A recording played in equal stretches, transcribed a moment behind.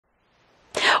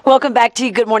Welcome back to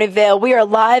Good Morning Vail. We are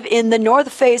live in the North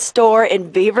Face store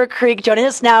in Beaver Creek. Joining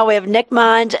us now, we have Nick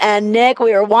Monge. And Nick,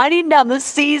 we are winding down the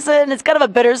season. It's kind of a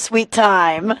bittersweet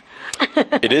time.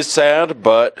 It is sad,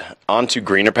 but on to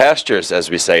greener pastures, as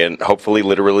we say, and hopefully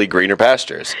literally greener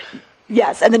pastures.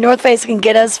 Yes, and the North Face can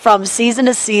get us from season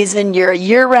to season. You're a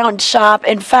year-round shop.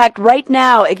 In fact, right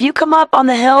now, if you come up on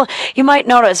the hill, you might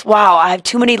notice, wow, I have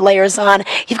too many layers on.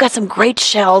 You've got some great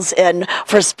shells in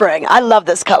for spring. I love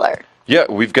this color. Yeah,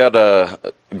 we've got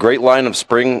a great line of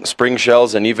spring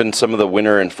shells and even some of the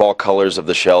winter and fall colors of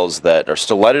the shells that are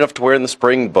still light enough to wear in the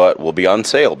spring, but will be on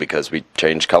sale because we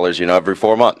change colors, every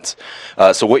 4 months.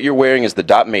 So what you're wearing is the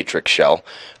dot matrix shell.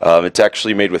 It's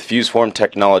actually made with fuse form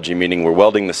technology, meaning we're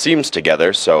welding the seams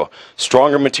together, so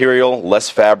stronger material, less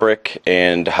fabric,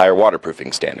 and higher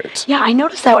waterproofing standards. Yeah, I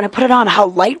noticed that when I put it on, how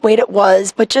lightweight it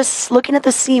was, but just looking at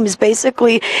the seams,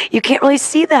 basically, you can't really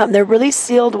see them. They're really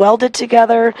sealed, welded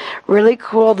together, really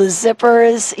cool. The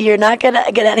zippers, you're not going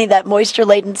to get any of that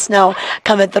moisture-laden snow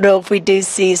coming through if we do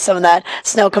see some of that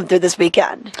snow come through this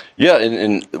weekend. Yeah,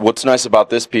 and what's nice about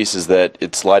this piece is that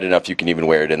it's light enough you can even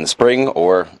wear it in the spring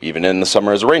or even in the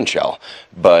summer as a rain shell.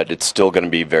 But it's still going to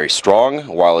be very strong.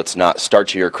 While it's not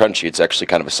starchy or crunchy, it's actually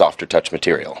kind of a softer touch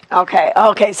material.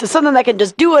 Okay, so something that can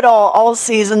just do it all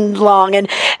season long. And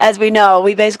as we know,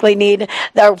 we basically need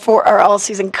our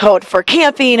all-season coat for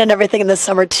camping and everything in the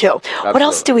summer too. Absolutely. What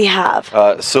else do we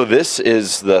have? So this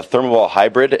is the Thermoball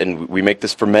Hybrid, and we make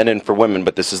this for men and for women,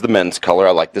 but this is the men's color.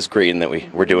 I like this green that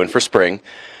we're doing for spring.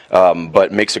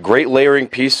 But makes a great layering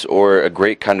piece or a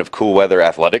great kind of cool weather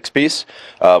athletics piece.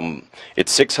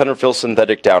 It's 600 fill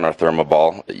synthetic down our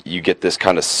Thermoball. You get this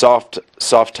kind of soft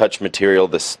touch material,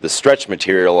 the stretch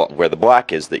material where the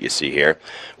black is that you see here,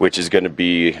 which is going to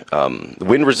be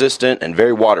wind resistant and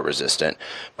very water resistant.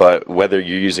 But whether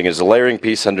you're using it as a layering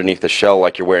piece underneath the shell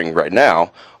like you're wearing right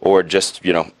now, or just,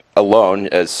 alone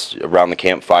as around the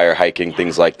campfire, hiking,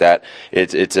 things like that.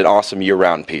 It's an awesome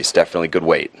year-round piece. Definitely good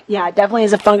weight. Yeah, it definitely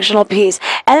is a functional piece.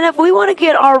 And if we want to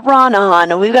get our run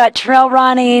on, we've got trail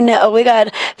running, we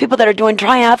got people that are doing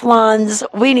triathlons,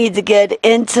 we need to get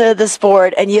into the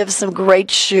sport, and you have some great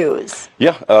shoes.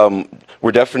 Yeah,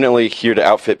 we're definitely here to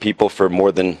outfit people for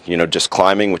more than, just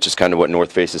climbing, which is kind of what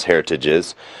North Face's heritage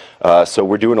is. So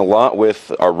we're doing a lot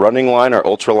with our running line, our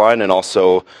ultra line, and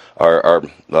also our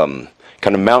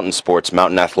kind of mountain sports,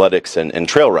 mountain athletics, and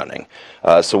trail running.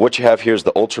 So what you have here is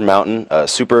the Ultra Mountain,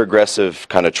 super aggressive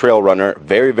kind of trail runner,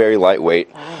 very, very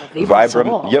lightweight.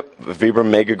 Vibram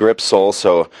Mega Grip sole,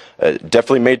 so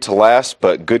definitely made to last,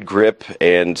 but good grip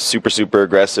and super, super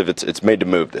aggressive. It's made to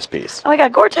move, this piece. Oh, I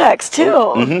got Gore-Tex,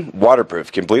 too.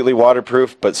 Waterproof, completely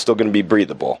waterproof, but still going to be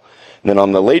breathable. And then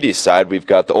on the ladies' side, we've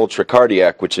got the Ultra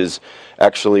Cardiac, which is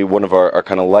actually one of our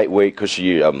kind of lightweight,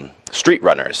 cushy street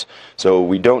runners. So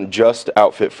we don't just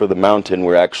outfit for the mountain,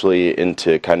 we're actually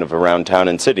into kind of around town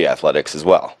and city athletics as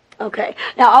well. Okay.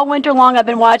 Now, all winter long, I've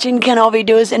been watching Ken Ovey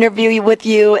do his interview with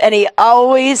you, and he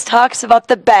always talks about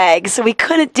the bags. So we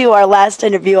couldn't do our last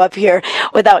interview up here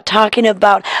without talking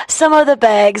about some of the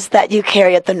bags that you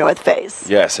carry at the North Face.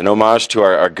 Yes, an homage to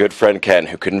our good friend Ken,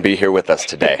 who couldn't be here with us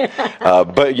today.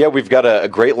 But yeah, we've got a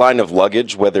great line of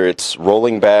luggage, whether it's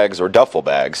rolling bags or duffel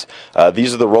bags.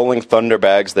 These are the Rolling Thunder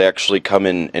bags. They actually come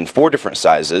in 4 different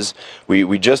sizes.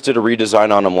 We just did a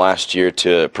redesign on them last year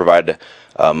to provide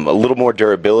a little more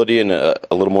durability and a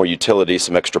little more utility,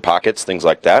 some extra pockets, things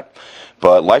like that.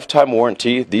 But lifetime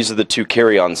warranty, these are the 2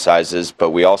 carry-on sizes,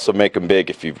 but we also make them big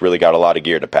if you've really got a lot of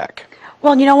gear to pack.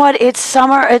 Well, you know what? It's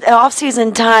summer,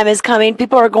 off-season time is coming.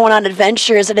 People are going on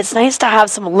adventures, and it's nice to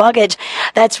have some luggage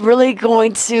that's really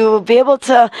going to be able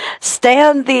to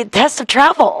stand the test of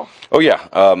travel. Oh,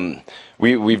 yeah.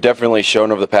 We've definitely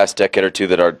shown over the past decade or two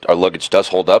that our luggage does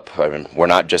hold up. I mean, we're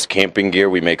not just camping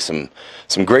gear. We make some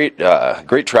great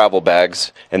travel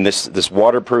bags, and this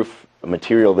waterproof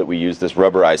material that we use, this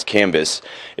rubberized canvas,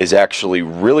 is actually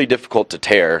really difficult to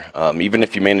tear. Even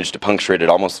if you manage to puncture it, it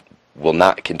almost will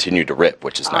not continue to rip,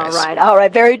 which is nice. All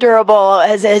right. Very durable,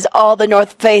 as is all the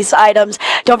North Face items.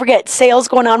 Don't forget, sales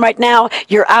going on right now.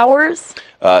 Your hours?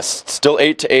 Still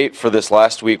 8 to 8 for this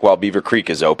last week while Beaver Creek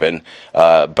is open.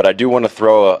 But I do want to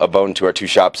throw a bone to our 2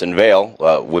 shops in Vail.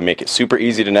 We make it super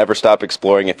easy to never stop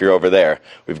exploring if you're over there.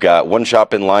 We've got 1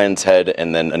 shop in Lion's Head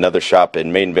and then another shop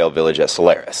in Maidvale Village at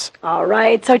Solaris. All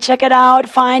right, so check it out.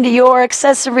 Find your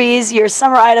accessories, your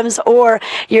summer items, or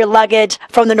your luggage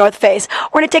from the North Face.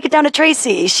 We're going to take it down to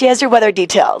Tracy. She has your weather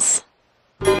details.